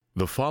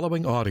The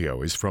following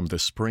audio is from the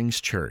Springs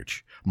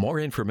Church. More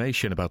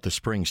information about the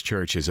Springs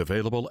Church is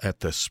available at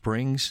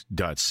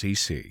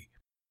thesprings.cc.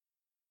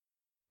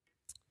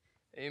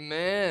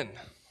 Amen.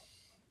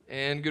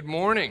 And good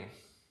morning.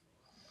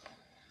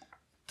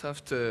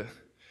 Tough to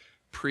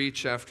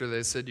preach after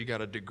they said you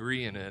got a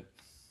degree in it.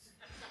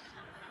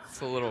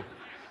 It's a little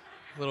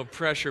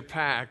pressure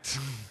packed.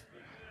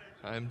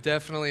 I'm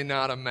definitely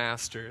not a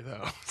master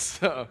though.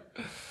 So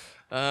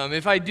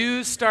if I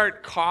do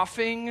start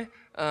coughing,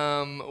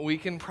 we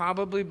can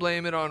probably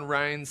blame it on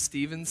Ryan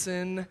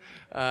Stevenson,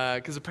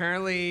 because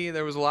apparently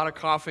there was a lot of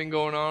coughing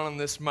going on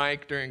this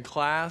mic during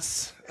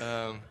class.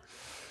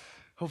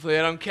 Hopefully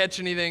I don't catch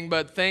anything,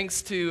 but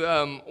thanks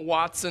to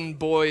Watson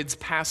Boyd's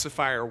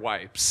pacifier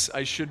wipes,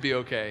 I should be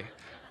okay.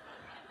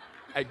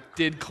 I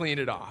did clean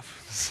it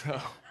off,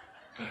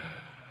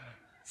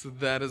 so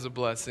that is a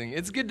blessing.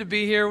 It's good to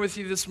be here with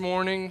you this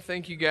morning.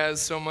 Thank you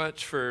guys so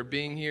much for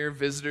being here,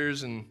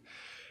 visitors and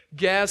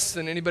guests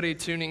and anybody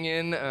tuning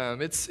in.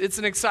 It's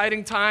an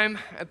exciting time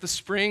at the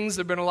Springs.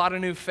 There have been a lot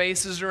of new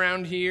faces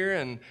around here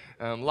and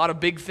a lot of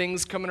big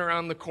things coming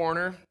around the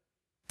corner.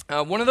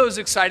 One of those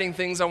exciting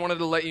things I wanted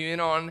to let you in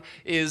on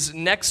is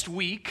next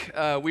week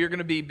we are going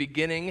to be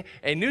beginning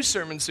a new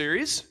sermon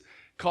series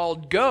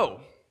called Go.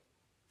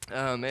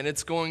 And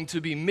it's going to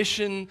be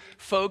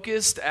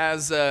mission-focused,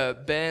 as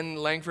Ben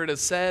Langford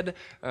has said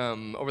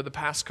over the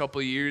past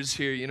couple of years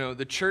here. You know,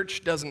 the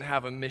church doesn't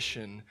have a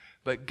mission,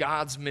 but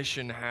God's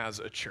mission has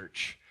a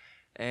church.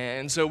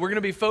 And so we're going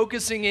to be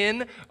focusing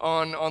in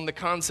on the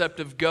concept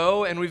of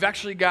go, and we've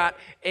actually got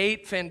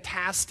 8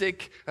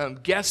 fantastic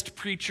guest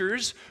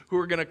preachers who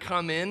are going to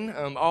come in.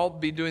 I'll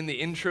be doing the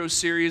intro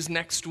series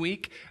next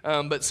week.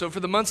 But so for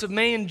the months of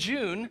May and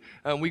June,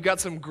 we've got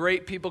some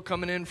great people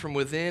coming in from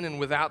within and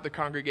without the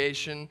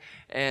congregation.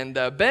 And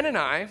Ben and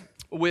I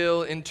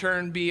will in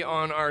turn be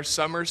on our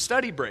summer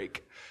study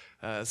break.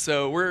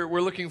 So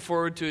we're looking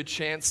forward to a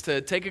chance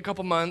to take a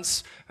couple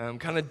months,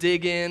 kind of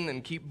dig in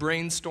and keep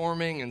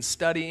brainstorming and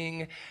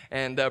studying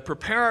and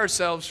prepare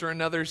ourselves for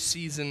another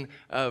season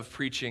of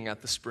preaching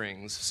at the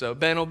Springs. So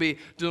Ben will be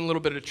doing a little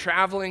bit of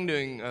traveling,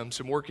 doing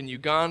some work in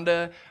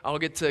Uganda. I'll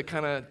get to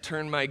kind of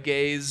turn my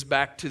gaze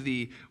back to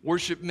the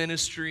worship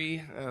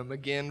ministry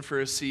again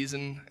for a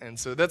season. And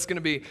so that's going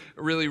to be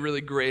a really,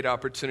 really great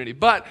opportunity.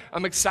 But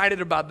I'm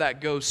excited about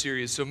that Go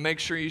series, so make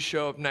sure you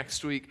show up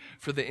next week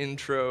for the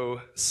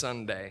intro Sunday.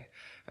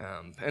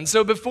 And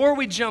so before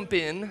we jump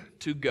in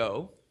to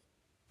Go,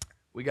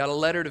 we got a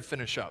letter to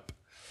finish up.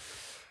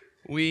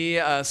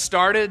 We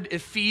started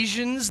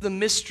Ephesians, the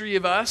mystery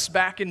of us,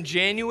 back in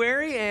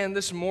January, and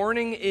this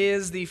morning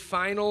is the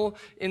final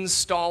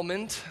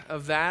installment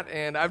of that.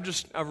 And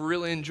I've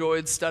really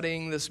enjoyed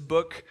studying this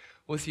book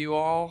with you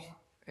all,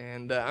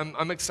 and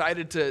I'm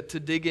excited to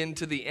dig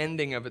into the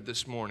ending of it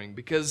this morning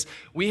because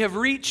we have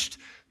reached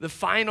the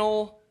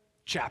final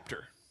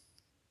chapter.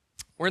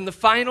 We're in the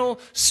final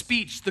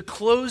speech, the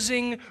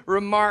closing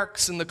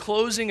remarks and the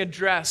closing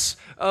address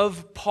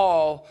of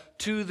Paul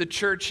to the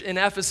church in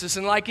Ephesus.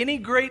 And like any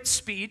great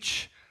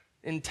speech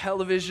in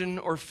television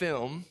or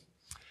film,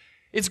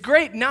 it's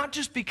great not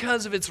just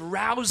because of its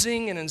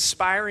rousing and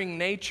inspiring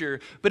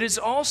nature, but it's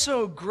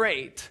also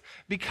great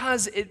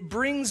because it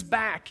brings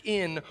back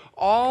in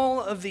all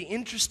of the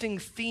interesting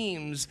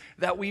themes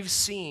that we've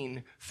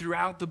seen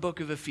throughout the book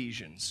of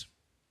Ephesians.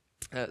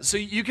 So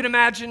you can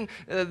imagine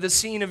the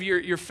scene of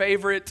your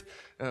favorite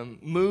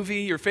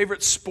movie, your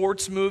favorite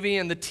sports movie,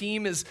 and the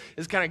team is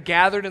kind of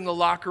gathered in the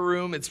locker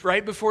room. It's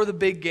right before the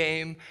big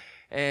game,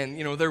 and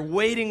you know they're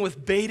waiting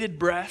with bated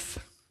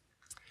breath,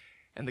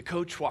 and the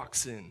coach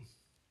walks in,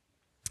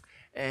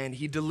 and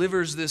he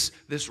delivers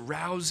this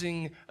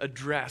rousing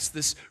address,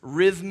 this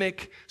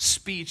rhythmic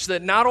speech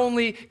that not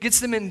only gets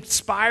them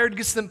inspired,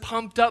 gets them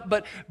pumped up,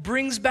 but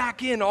brings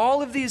back in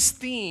all of these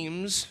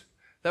themes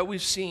that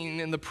we've seen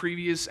in the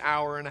previous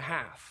hour and a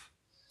half.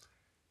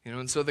 You know,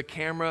 and so the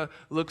camera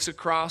looks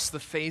across the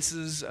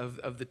faces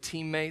of the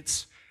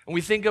teammates, and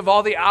we think of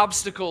all the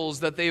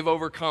obstacles that they've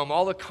overcome,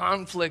 all the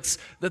conflicts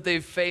that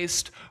they've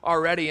faced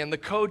already, and the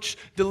coach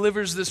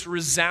delivers this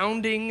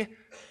resounding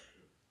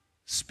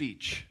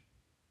speech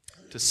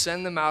to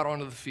send them out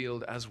onto the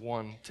field as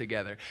one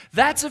together.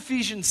 That's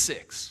Ephesians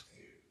 6.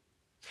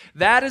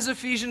 That is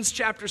Ephesians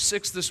chapter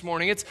 6 this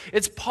morning.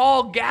 It's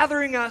Paul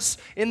gathering us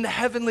in the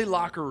heavenly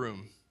locker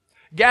room,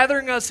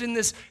 gathering us in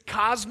this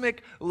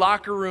cosmic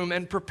locker room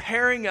and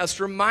preparing us,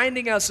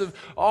 reminding us of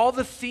all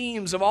the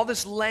themes, of all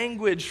this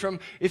language from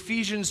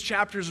Ephesians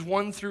chapters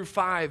 1 through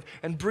 5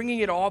 and bringing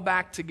it all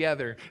back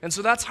together. And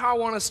so that's how I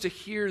want us to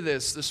hear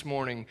this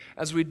morning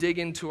as we dig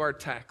into our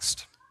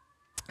text.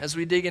 As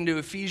we dig into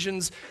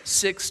Ephesians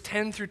 6,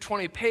 10 through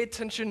 20, pay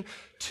attention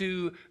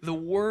to the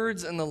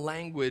words and the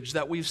language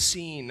that we've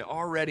seen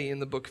already in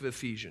the book of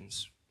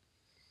Ephesians.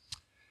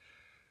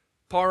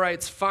 Paul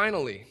writes,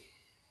 "Finally,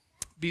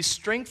 be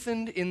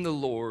strengthened in the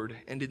Lord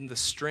and in the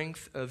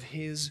strength of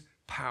his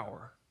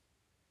power.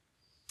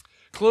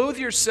 Clothe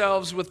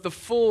yourselves with the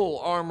full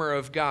armor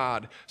of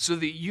God so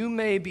that you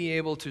may be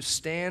able to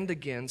stand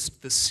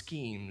against the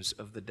schemes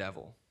of the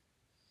devil.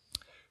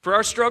 For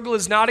our struggle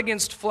is not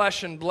against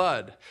flesh and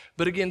blood,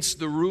 but against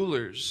the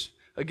rulers,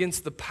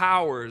 against the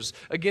powers,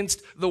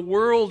 against the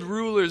world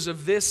rulers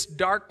of this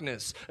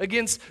darkness,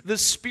 against the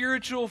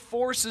spiritual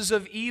forces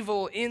of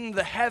evil in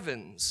the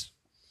heavens.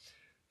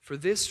 For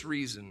this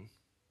reason,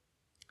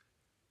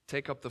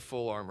 take up the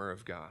full armor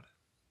of God,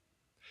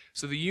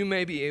 so that you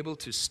may be able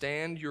to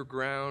stand your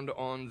ground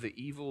on the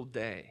evil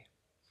day.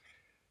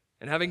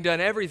 And having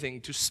done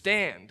everything, to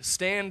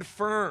stand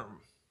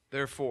firm,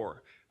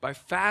 therefore, by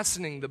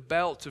fastening the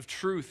belt of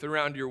truth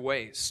around your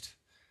waist,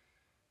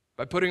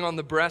 by putting on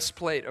the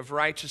breastplate of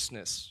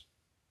righteousness,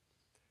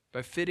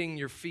 by fitting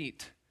your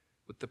feet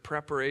with the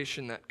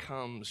preparation that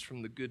comes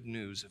from the good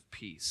news of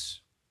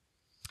peace.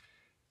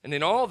 And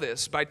in all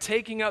this, by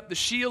taking up the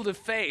shield of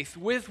faith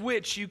with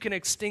which you can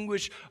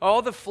extinguish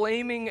all the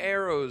flaming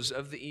arrows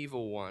of the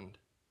evil one,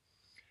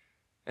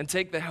 and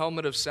take the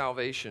helmet of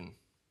salvation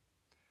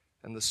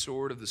and the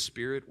sword of the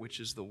Spirit,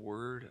 which is the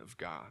word of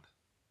God.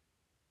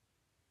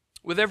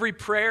 With every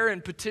prayer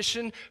and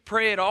petition,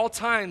 pray at all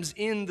times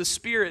in the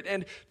Spirit,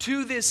 and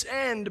to this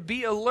end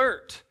be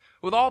alert,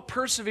 with all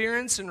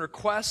perseverance and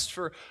request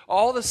for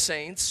all the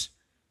saints,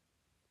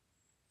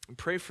 and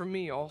pray for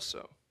me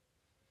also,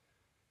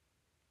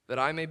 that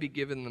I may be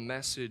given the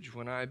message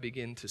when I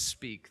begin to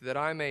speak, that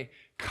I may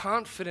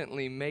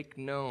confidently make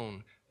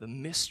known the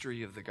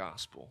mystery of the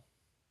gospel,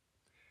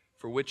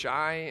 for which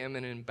I am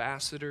an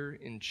ambassador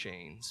in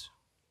chains.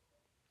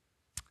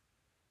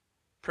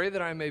 Pray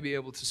that I may be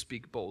able to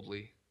speak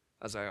boldly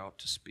as I ought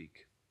to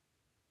speak.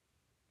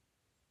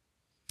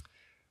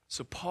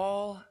 So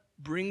Paul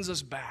brings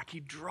us back.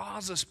 He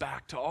draws us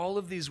back to all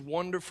of these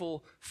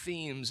wonderful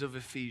themes of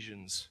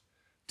Ephesians,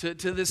 to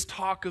this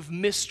talk of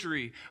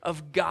mystery,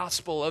 of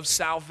gospel, of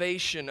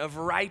salvation, of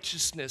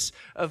righteousness,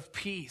 of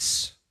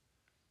peace.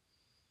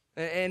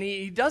 And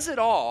he does it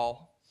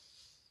all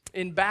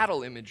in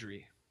battle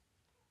imagery.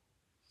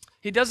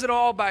 He does it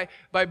all by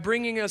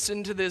bringing us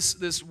into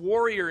this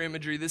warrior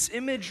imagery, this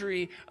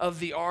imagery of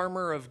the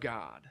armor of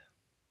God.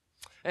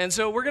 And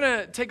so we're going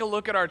to take a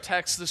look at our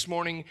text this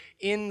morning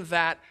in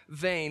that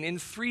vein, in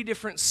three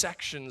different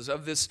sections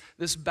of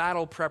this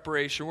battle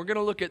preparation. We're going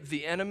to look at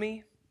the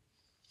enemy,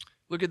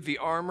 look at the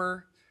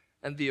armor,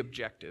 and the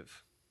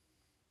objective.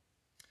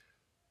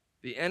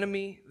 The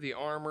enemy, the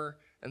armor,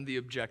 and the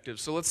objective.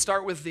 So let's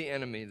start with the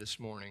enemy this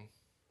morning.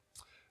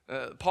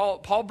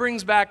 Paul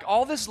brings back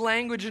all this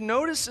language, and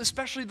notice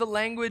especially the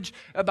language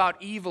about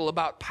evil,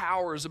 about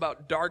powers,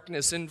 about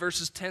darkness in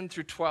verses 10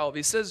 through 12.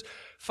 He says,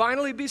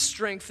 "Finally be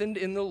strengthened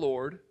in the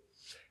Lord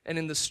and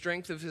in the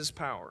strength of his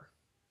power.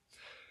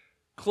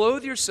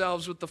 Clothe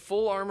yourselves with the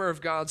full armor of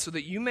God so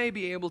that you may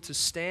be able to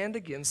stand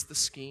against the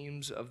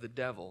schemes of the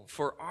devil.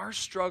 For our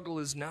struggle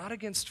is not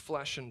against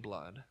flesh and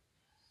blood,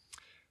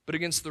 but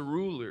against the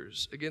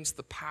rulers, against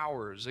the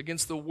powers,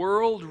 against the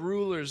world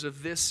rulers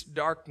of this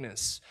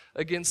darkness,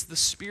 against the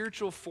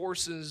spiritual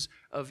forces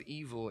of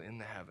evil in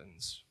the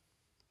heavens."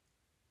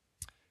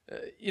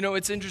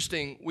 It's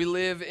interesting. We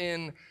live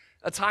in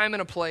a time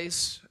and a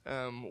place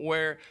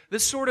where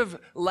this sort of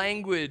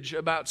language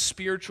about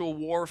spiritual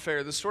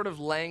warfare, this sort of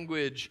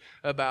language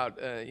about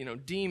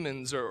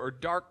demons or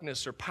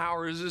darkness or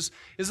powers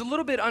is a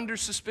little bit under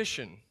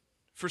suspicion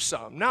for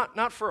some.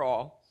 Not for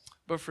all,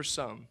 but for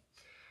some.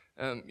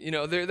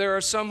 There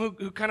are some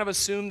who kind of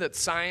assume that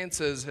science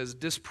has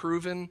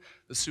disproven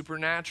the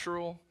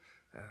supernatural,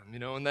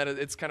 and that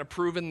it's kind of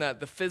proven that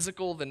the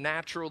physical, the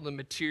natural, the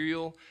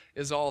material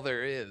is all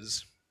there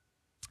is.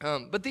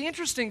 But the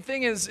interesting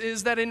thing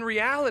is that in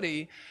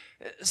reality,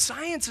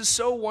 science is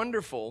so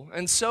wonderful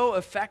and so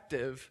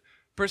effective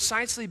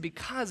precisely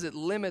because it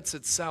limits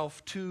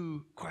itself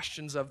to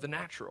questions of the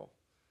natural.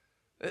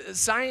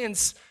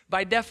 Science,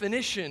 by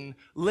definition,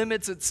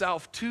 limits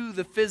itself to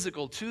the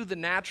physical, to the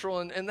natural,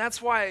 and that's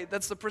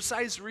the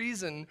precise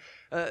reason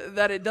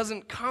that it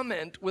doesn't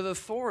comment with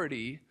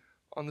authority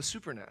on the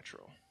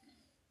supernatural.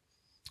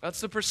 That's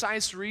the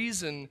precise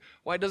reason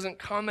why it doesn't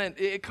comment.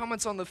 It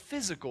comments on the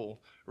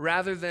physical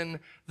rather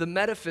than the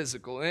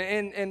metaphysical.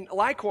 And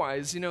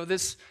likewise,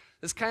 this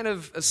kind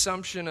of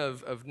assumption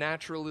of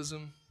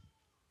naturalism,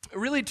 it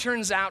really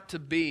turns out to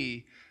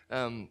be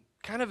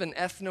kind of an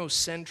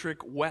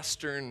ethnocentric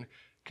Western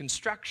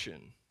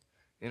construction,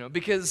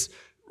 because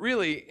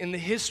really in the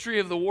history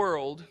of the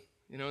world,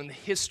 in the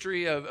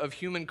history of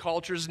human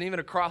cultures and even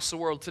across the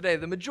world today,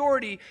 the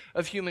majority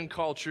of human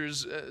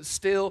cultures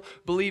still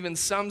believe in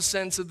some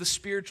sense of the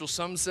spiritual,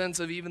 some sense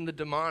of even the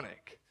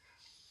demonic.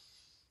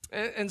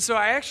 And so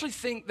I actually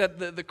think that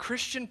the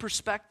Christian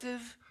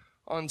perspective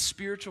on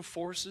spiritual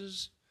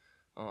forces,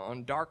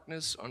 on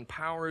darkness, on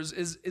powers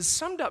is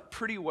summed up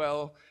pretty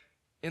well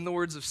in the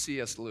words of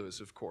C.S. Lewis,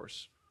 of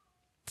course.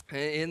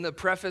 In the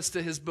preface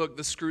to his book,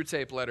 The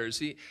Screwtape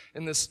Letters,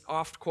 in this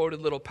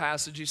oft-quoted little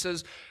passage, he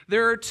says,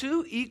 "There are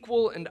two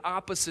equal and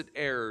opposite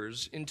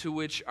errors into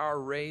which our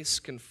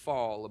race can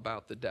fall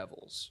about the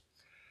devils.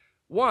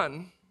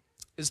 One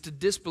is to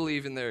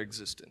disbelieve in their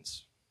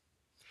existence.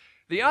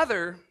 The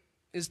other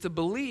is to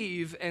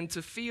believe and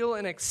to feel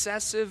an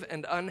excessive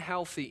and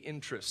unhealthy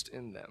interest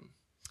in them.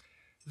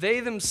 They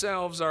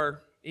themselves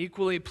are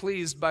equally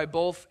pleased by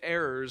both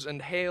errors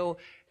and hail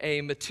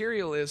a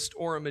materialist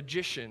or a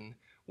magician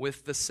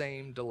with the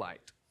same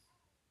delight.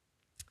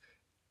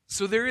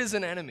 So there is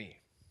an enemy.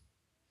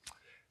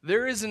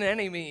 There is an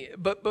enemy,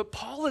 but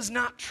Paul is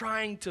not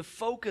trying to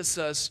focus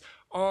us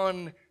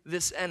on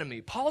this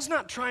enemy. Paul's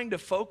not trying to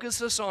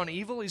focus us on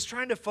evil. He's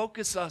trying to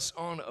focus us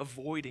on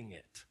avoiding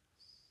it.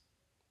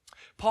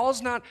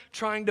 Paul's not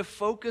trying to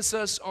focus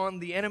us on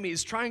the enemy.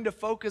 He's trying to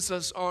focus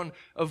us on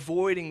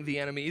avoiding the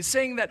enemy. He's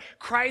saying that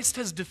Christ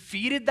has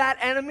defeated that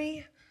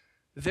enemy,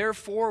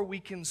 therefore we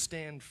can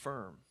stand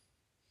firm.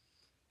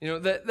 You know,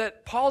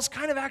 that Paul's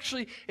kind of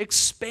actually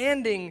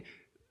expanding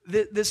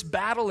this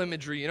battle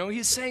imagery. You know,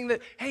 he's saying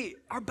that, hey,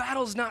 our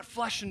battle is not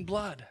flesh and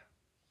blood.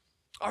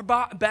 Our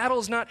battle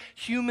is not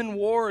human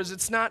wars.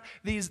 It's not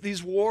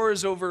these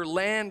wars over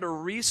land or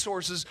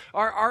resources.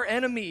 Our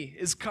enemy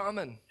is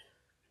common.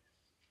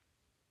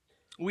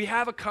 We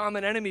have a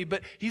common enemy,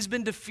 but he's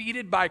been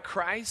defeated by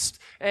Christ,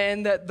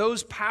 and that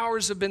those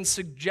powers have been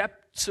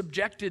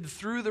subjected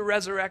through the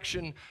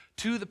resurrection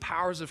to the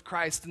powers of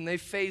Christ, and they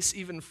face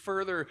even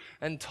further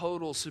and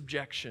total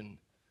subjection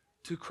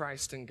to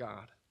Christ and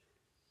God.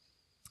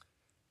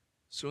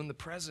 So in the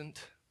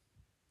present,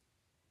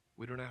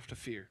 we don't have to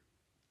fear.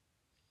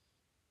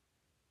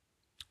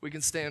 We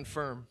can stand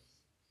firm.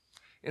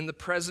 In the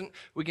present,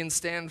 we can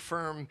stand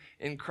firm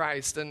in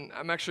Christ. And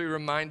I'm actually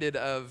reminded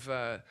of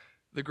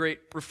the great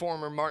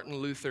reformer Martin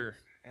Luther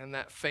and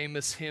that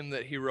famous hymn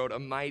that he wrote, "A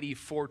Mighty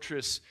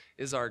Fortress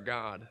is Our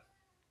God."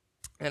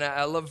 And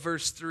I love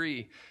verse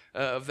 3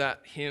 of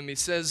that hymn. He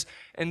says,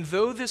 "And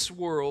though this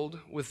world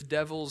with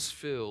devils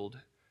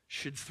filled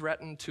should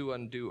threaten to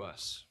undo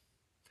us,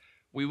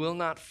 we will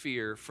not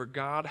fear, for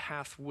God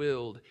hath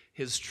willed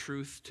his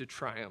truth to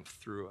triumph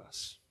through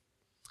us.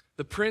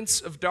 The prince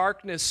of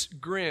darkness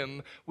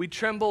grim, we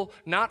tremble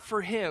not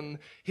for him.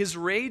 His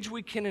rage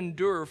we can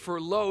endure,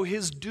 for lo,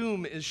 his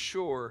doom is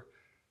sure.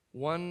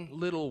 One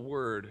little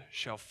word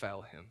shall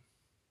fell him."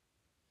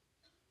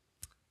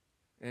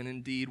 And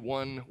indeed,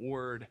 one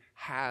word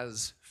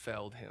has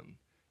felled him.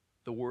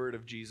 The word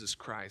of Jesus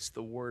Christ,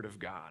 the word of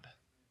God.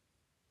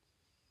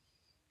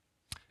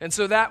 And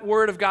so that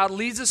word of God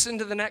leads us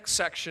into the next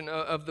section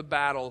of the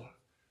battle,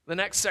 the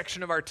next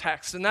section of our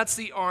text, and that's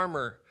the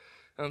armor.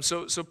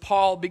 So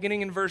Paul,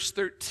 beginning in verse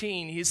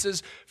 13, he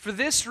says, "For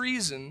this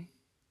reason,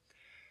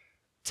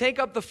 take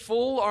up the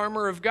full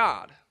armor of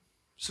God,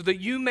 so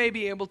that you may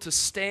be able to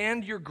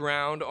stand your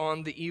ground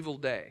on the evil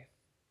day.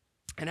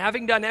 And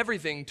having done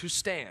everything, to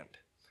stand.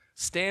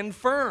 Stand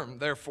firm,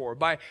 therefore,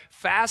 by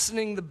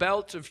fastening the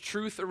belt of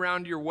truth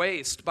around your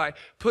waist, by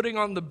putting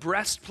on the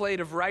breastplate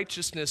of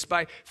righteousness,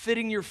 by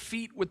fitting your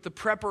feet with the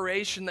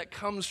preparation that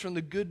comes from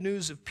the good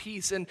news of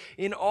peace. And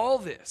in all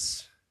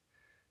this,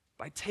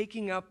 by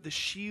taking up the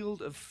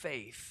shield of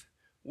faith,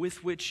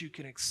 with which you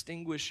can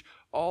extinguish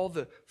all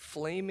the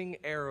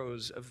flaming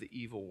arrows of the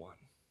evil one.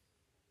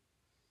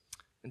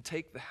 And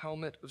take the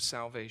helmet of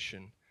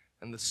salvation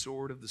and the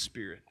sword of the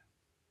Spirit,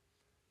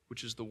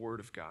 which is the word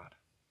of God."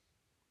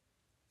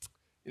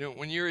 You know,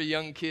 when you're a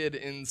young kid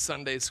in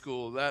Sunday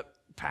school, that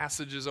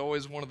passage is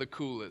always one of the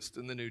coolest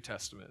in the New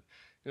Testament.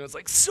 You know, it's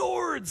like,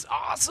 swords,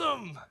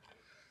 awesome.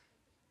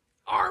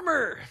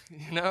 Armor,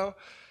 you know.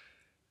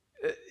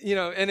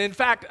 And in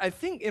fact, I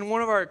think in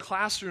one of our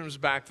classrooms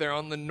back there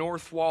on the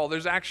north wall,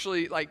 there's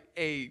actually like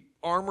a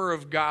Armor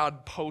of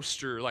God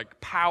poster,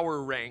 like power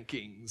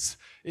rankings.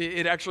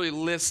 It actually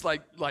lists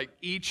like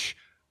each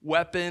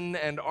weapon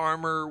and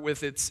armor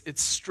with its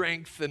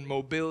strength and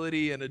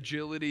mobility and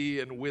agility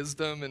and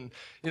wisdom, and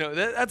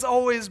that's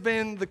always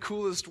been the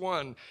coolest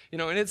one.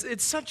 And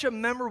it's such a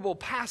memorable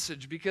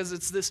passage because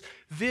it's this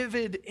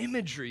vivid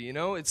imagery.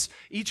 It's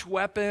each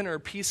weapon or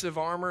piece of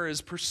armor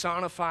is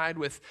personified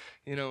with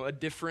a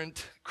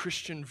different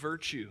Christian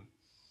virtue.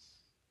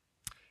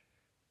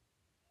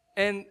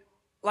 And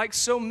like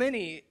so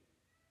many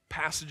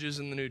passages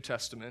in the New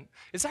Testament,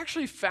 it's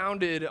actually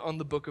founded on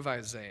the book of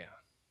Isaiah.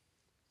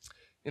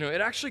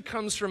 It actually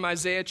comes from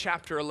Isaiah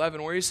chapter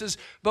 11, where he says,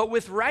 "But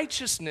with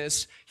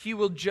righteousness he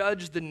will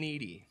judge the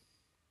needy.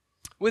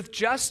 With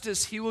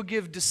justice he will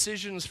give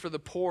decisions for the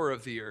poor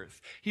of the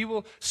earth. He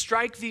will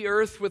strike the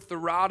earth with the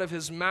rod of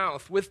his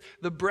mouth. With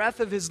the breath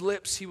of his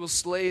lips he will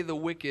slay the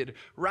wicked.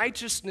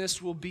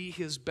 Righteousness will be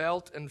his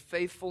belt, and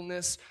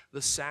faithfulness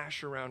the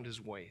sash around his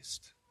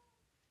waist."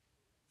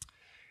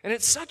 And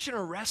it's such an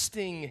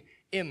arresting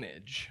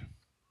image.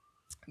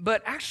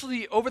 But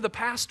actually, over the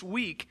past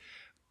week,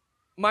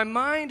 my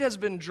mind has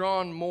been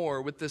drawn more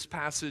with this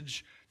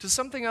passage to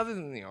something other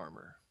than the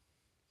armor.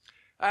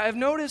 I've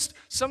noticed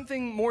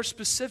something more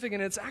specific,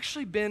 and it's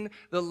actually been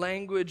the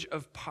language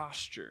of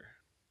posture.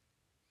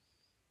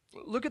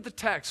 Look at the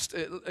text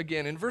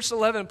again. In verse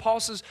 11, Paul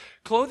says,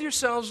 "Clothe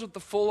yourselves with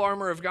the full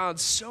armor of God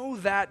so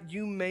that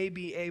you may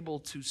be able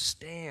to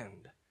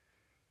stand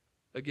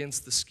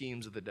against the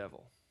schemes of the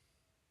devil."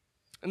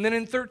 And then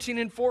in 13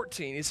 and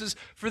 14, he says,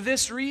 "For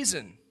this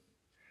reason,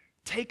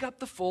 take up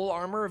the full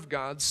armor of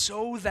God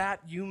so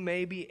that you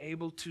may be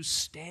able to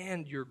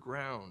stand your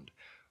ground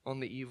on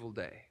the evil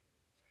day.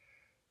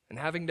 and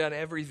having done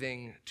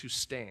everything to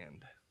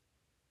stand.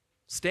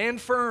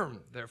 Stand firm,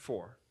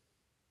 therefore.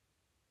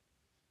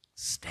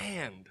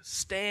 Stand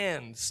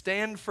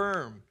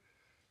firm.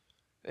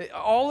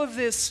 All of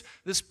this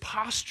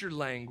posture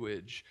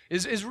language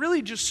is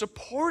really just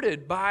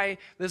supported by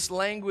this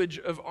language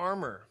of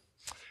armor.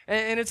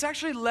 And it's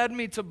actually led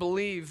me to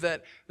believe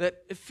that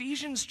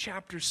Ephesians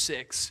chapter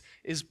 6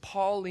 is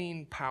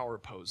Pauline power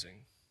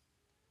posing.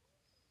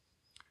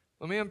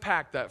 Let me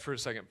unpack that for a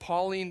second.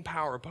 Pauline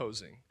power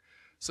posing.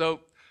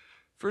 So,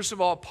 first of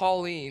all,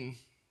 Pauline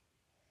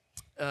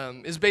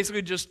is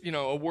basically just,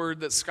 a word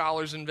that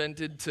scholars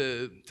invented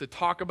to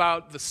talk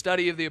about the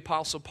study of the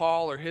Apostle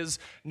Paul or his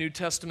New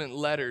Testament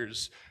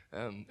letters.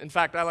 In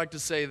fact, I like to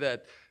say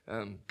that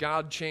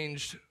God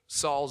changed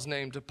Saul's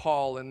name to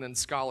Paul, and then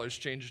scholars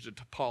changed it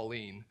to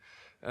Pauline.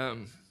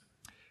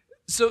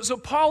 So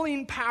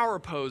Pauline power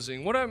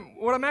posing. What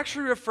I'm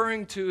actually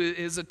referring to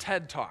is a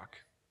TED Talk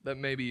that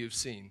maybe you've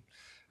seen.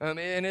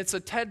 And it's a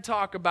TED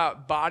Talk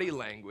about body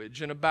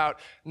language and about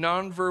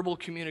nonverbal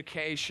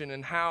communication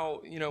and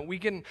how, we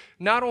can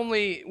not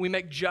only we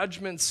make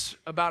judgments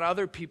about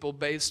other people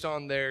based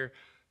on their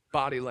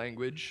body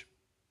language,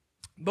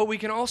 but we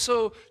can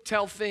also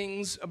tell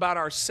things about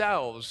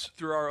ourselves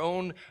through our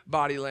own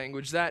body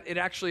language, that it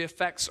actually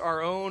affects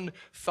our own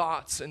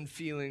thoughts and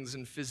feelings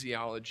and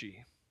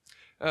physiology.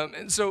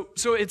 And so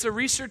it's a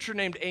researcher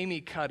named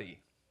Amy Cuddy.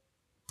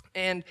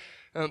 And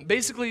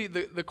basically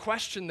the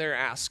question they're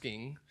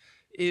asking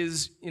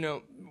is,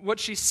 what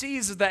she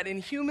sees is that in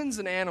humans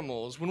and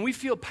animals, when we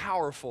feel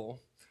powerful,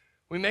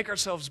 we make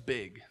ourselves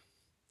big.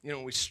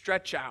 We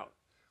stretch out.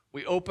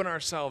 We open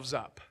ourselves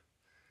up.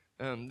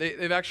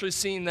 They've actually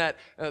seen that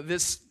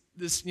this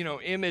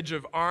image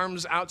of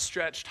arms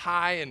outstretched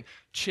high and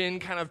chin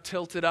kind of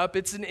tilted up,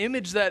 it's an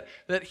image that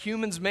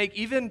humans make.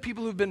 Even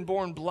people who've been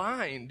born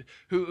blind,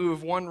 who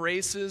have won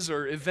races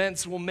or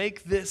events, will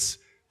make this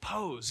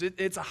pose.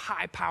 It's a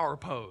high power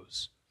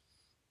pose.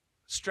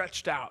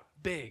 Stretched out,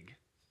 big.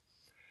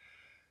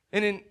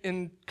 And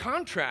in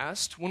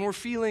contrast, when we're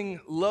feeling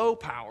low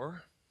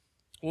power,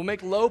 we'll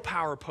make low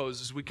power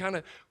poses.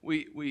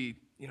 We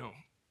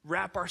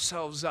wrap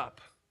ourselves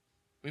up.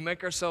 We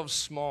make ourselves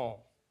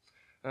small.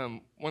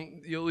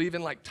 You'll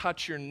even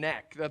touch your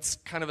neck. That's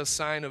kind of a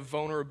sign of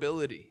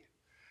vulnerability.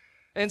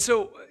 And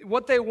so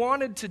what they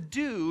wanted to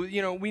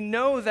do, we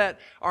know that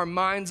our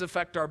minds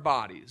affect our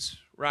bodies,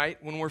 right?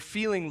 When we're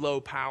feeling low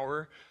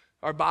power,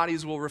 our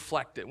bodies will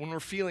reflect it. When we're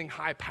feeling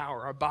high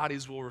power, our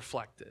bodies will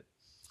reflect it.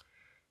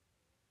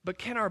 But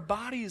can our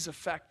bodies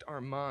affect our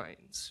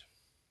minds?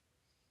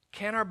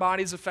 Can our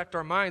bodies affect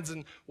our minds?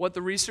 And what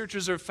the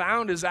researchers have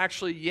found is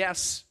actually,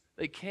 yes,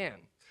 they can.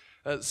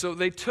 So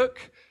they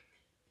took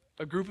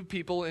a group of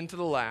people into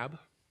the lab,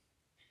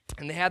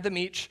 and they had them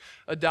each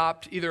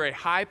adopt either a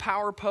high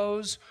power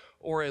pose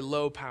or a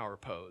low power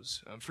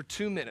pose for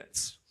 2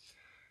 minutes.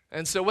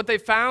 And so what they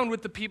found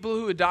with the people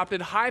who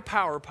adopted high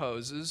power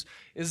poses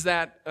is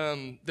that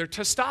their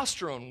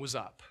testosterone was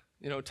up.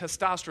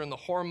 Testosterone, the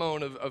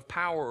hormone of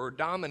power or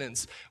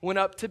dominance, went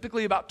up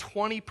typically about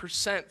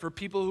 20% for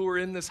people who were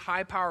in this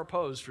high power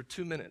pose for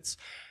 2 minutes.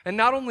 And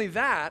not only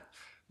that,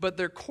 but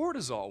their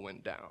cortisol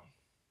went down.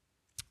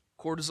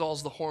 Cortisol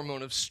is the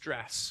hormone of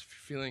stress.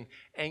 If you're feeling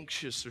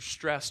anxious or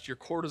stressed, your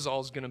cortisol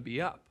is going to be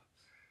up.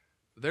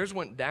 Theirs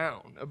went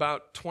down,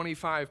 about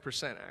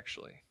 25%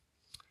 actually.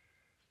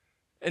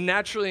 And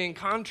naturally, in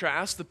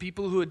contrast, the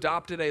people who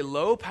adopted a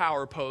low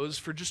power pose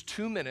for just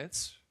 2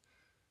 minutes,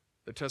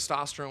 their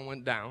testosterone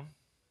went down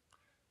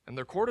and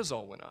their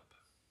cortisol went up.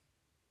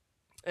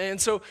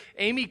 And so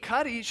Amy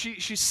Cuddy,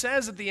 she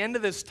says at the end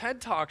of this TED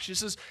Talk, she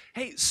says,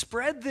 hey,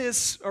 spread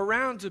this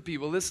around to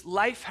people, this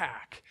life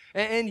hack,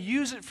 and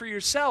use it for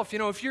yourself.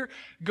 If you're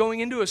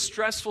going into a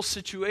stressful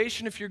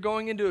situation, if you're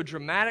going into a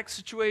dramatic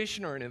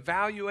situation or an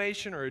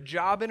evaluation or a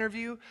job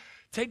interview,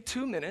 take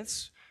 2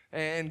 minutes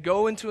and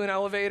go into an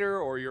elevator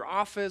or your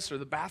office or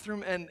the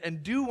bathroom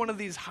and do one of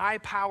these high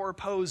power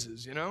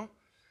poses,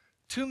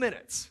 2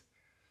 minutes.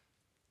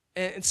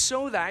 And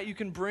so that you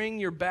can bring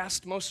your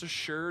best, most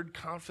assured,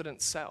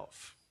 confident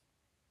self.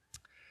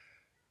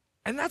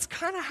 And that's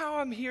kind of how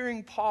I'm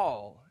hearing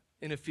Paul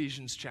in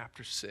Ephesians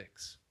chapter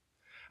 6.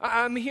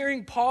 I'm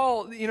hearing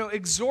Paul,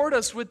 exhort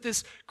us with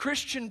this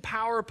Christian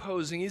power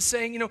posing. He's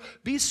saying,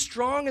 be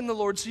strong in the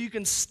Lord so you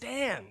can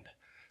stand.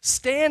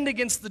 Stand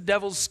against the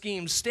devil's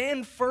schemes.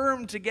 Stand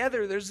firm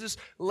together. There's this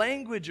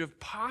language of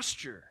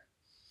posture.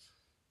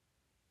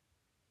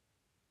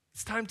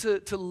 It's time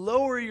to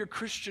lower your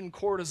Christian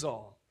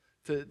cortisol.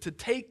 To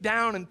take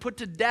down and put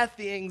to death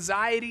the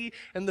anxiety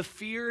and the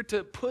fear,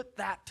 to put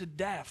that to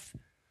death,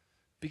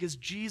 because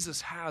Jesus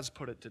has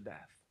put it to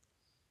death.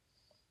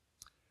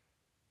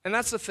 And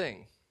that's the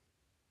thing.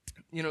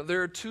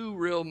 There are two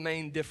real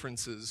main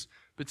differences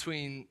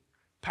between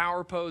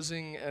power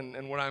posing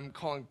and what I'm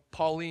calling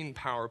Pauline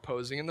power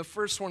posing. And the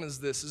first one is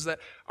this, is that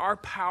our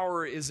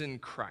power is in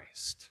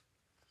Christ.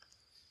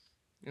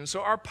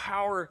 So our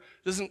power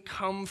doesn't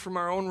come from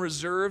our own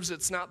reserves.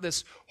 It's not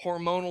this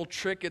hormonal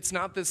trick. It's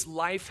not this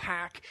life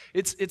hack.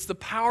 It's the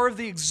power of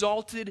the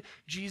exalted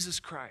Jesus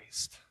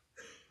Christ.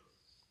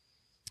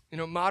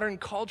 Modern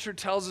culture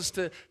tells us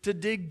to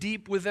dig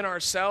deep within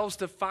ourselves,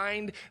 to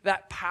find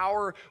that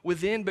power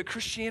within. But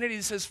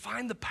Christianity says,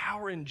 find the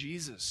power in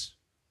Jesus.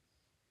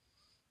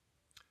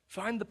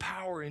 Find the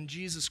power in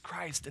Jesus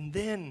Christ, and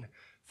then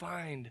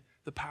find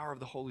the power of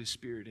the Holy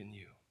Spirit in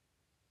you.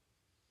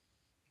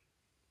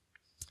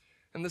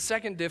 And the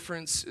second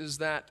difference is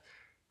that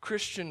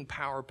Christian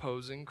power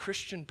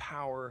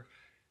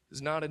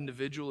is not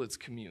individual, it's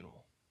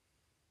communal.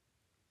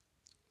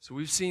 So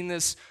we've seen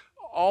this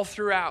all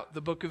throughout the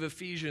book of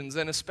Ephesians,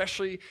 and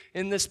especially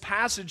in this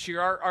passage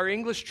here. Our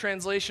English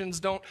translations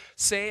don't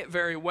say it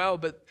very well,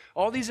 but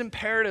all these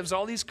imperatives,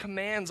 all these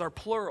commands are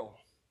plural.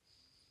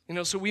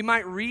 So we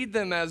might read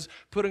them as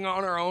putting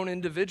on our own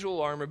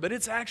individual armor, but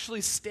it's actually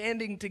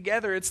standing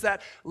together. It's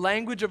that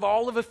language of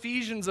all of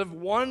Ephesians, of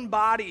one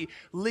body,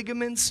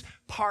 ligaments,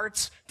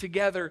 parts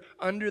together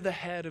under the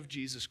head of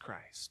Jesus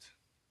Christ.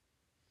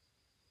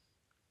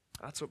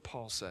 That's what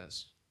Paul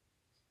says.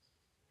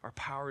 Our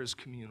power is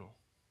communal.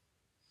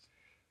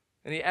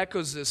 And he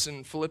echoes this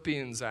in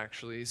Philippians,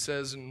 actually. He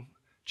says in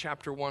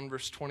chapter 1,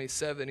 verse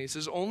 27, he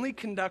says, "Only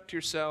conduct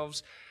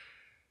yourselves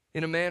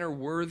in a manner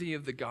worthy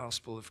of the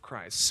gospel of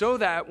Christ, so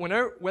that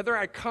whether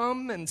I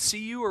come and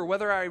see you or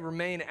whether I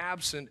remain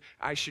absent,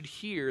 I should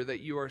hear that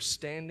you are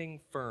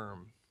standing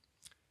firm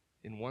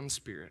in one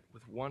spirit,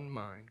 with one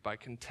mind, by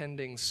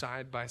contending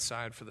side by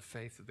side for the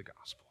faith of the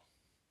gospel."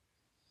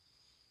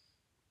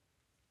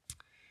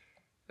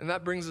 And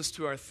that brings us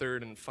to our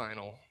third and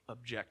final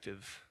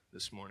objective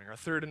this morning, our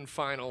third and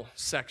final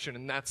section,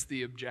 and that's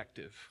the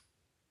objective.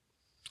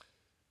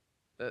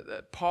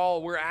 That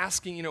Paul, we're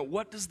asking,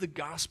 what does the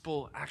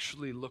gospel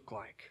actually look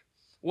like?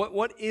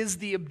 What is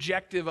the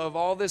objective of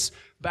all this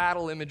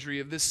battle imagery,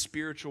 of this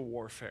spiritual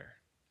warfare?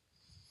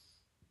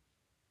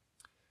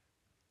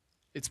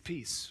 It's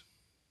peace.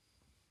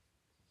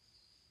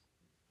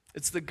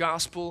 It's the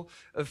gospel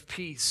of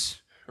peace.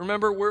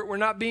 Remember, we're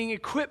not being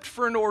equipped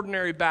for an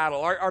ordinary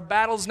battle. Our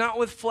battle's not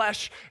with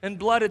flesh and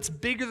blood. It's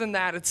bigger than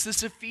that. It's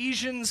this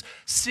Ephesians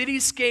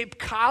cityscape,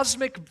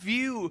 cosmic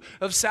view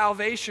of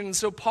salvation.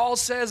 So Paul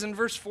says in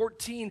verse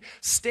 14,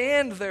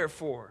 "Stand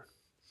therefore,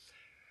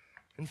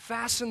 and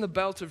fasten the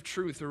belt of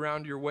truth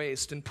around your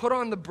waist, and put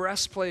on the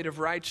breastplate of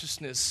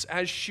righteousness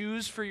as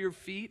shoes for your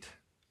feet.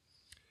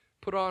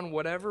 Put on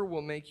whatever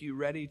will make you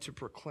ready to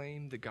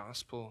proclaim the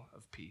gospel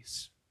of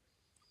peace."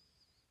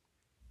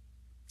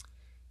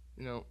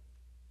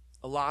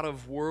 A lot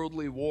of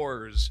worldly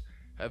wars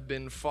have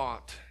been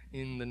fought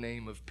in the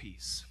name of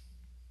peace.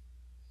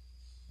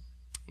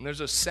 And there's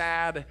a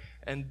sad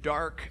and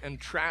dark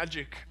and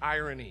tragic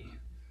irony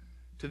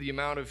to the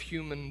amount of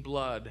human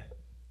blood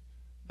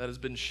that has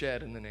been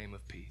shed in the name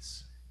of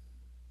peace.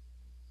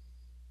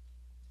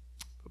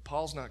 But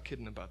Paul's not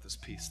kidding about this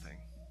peace thing.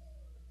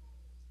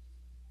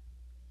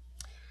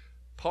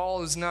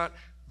 Paul is not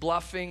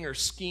bluffing or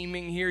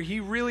scheming here. He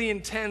really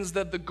intends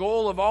that the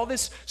goal of all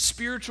this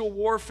spiritual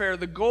warfare,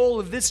 the goal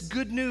of this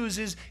good news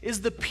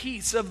is the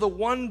peace of the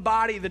one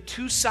body, the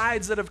two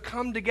sides that have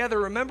come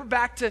together. Remember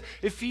back to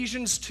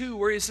Ephesians 2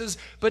 where he says,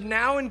 "But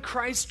now in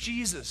Christ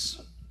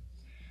Jesus,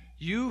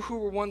 you who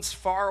were once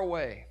far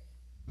away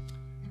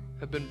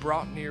have been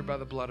brought near by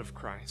the blood of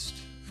Christ.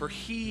 For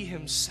he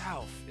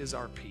himself is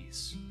our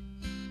peace,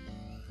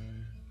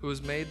 who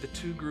has made the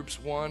two groups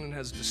one and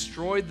has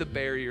destroyed the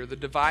barrier, the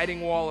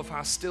dividing wall of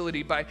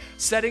hostility, by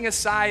setting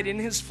aside in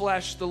his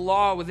flesh the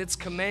law with its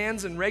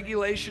commands and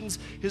regulations.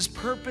 His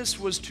purpose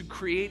was to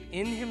create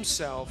in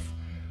himself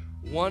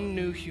one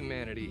new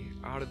humanity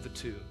out of the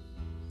two,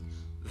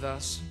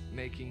 thus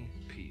making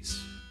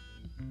peace."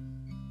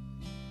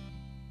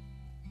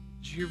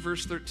 Did you hear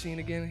verse 13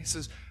 again? He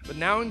says, "But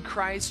now in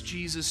Christ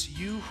Jesus,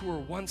 you who were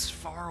once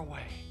far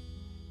away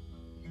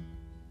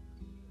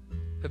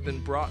have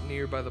been brought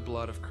near by the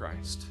blood of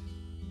Christ.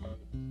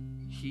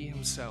 He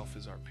himself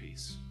is our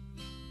peace."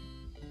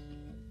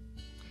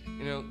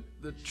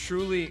 The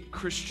truly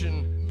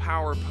Christian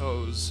power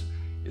pose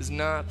is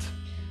not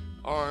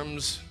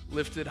arms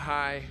lifted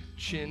high,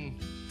 chin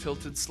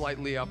tilted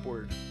slightly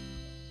upward.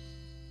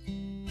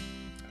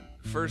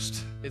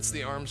 First, it's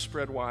the arms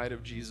spread wide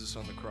of Jesus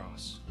on the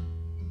cross.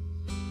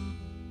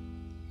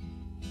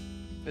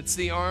 It's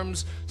the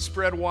arms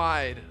spread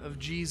wide of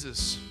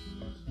Jesus,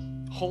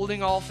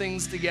 holding all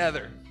things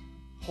together,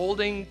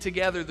 holding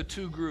together the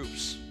two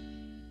groups.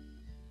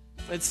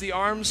 It's the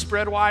arms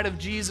spread wide of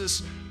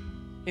Jesus,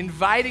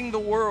 inviting the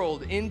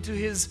world into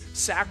his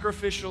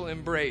sacrificial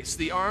embrace.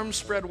 The arms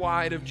spread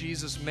wide of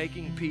Jesus,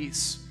 making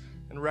peace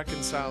and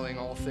reconciling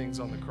all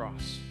things on the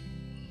cross.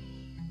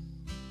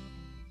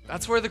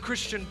 That's where the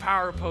Christian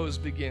power pose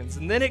begins.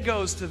 And then it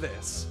goes to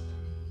this,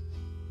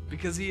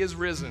 because he is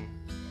risen.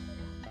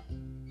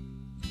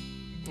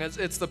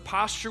 It's the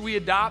posture we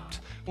adopt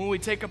when we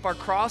take up our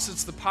cross.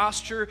 It's the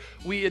posture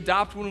we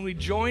adopt when we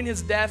join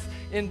his death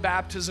in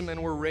baptism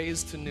and we're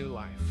raised to new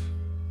life.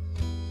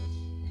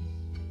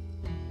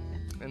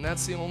 And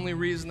that's the only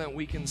reason that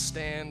we can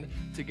stand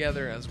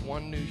together as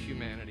one new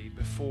humanity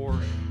before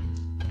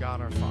God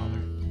our Father.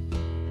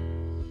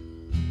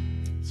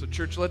 So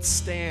church, let's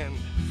stand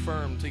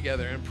firm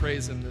together and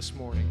praise him this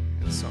morning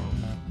in song.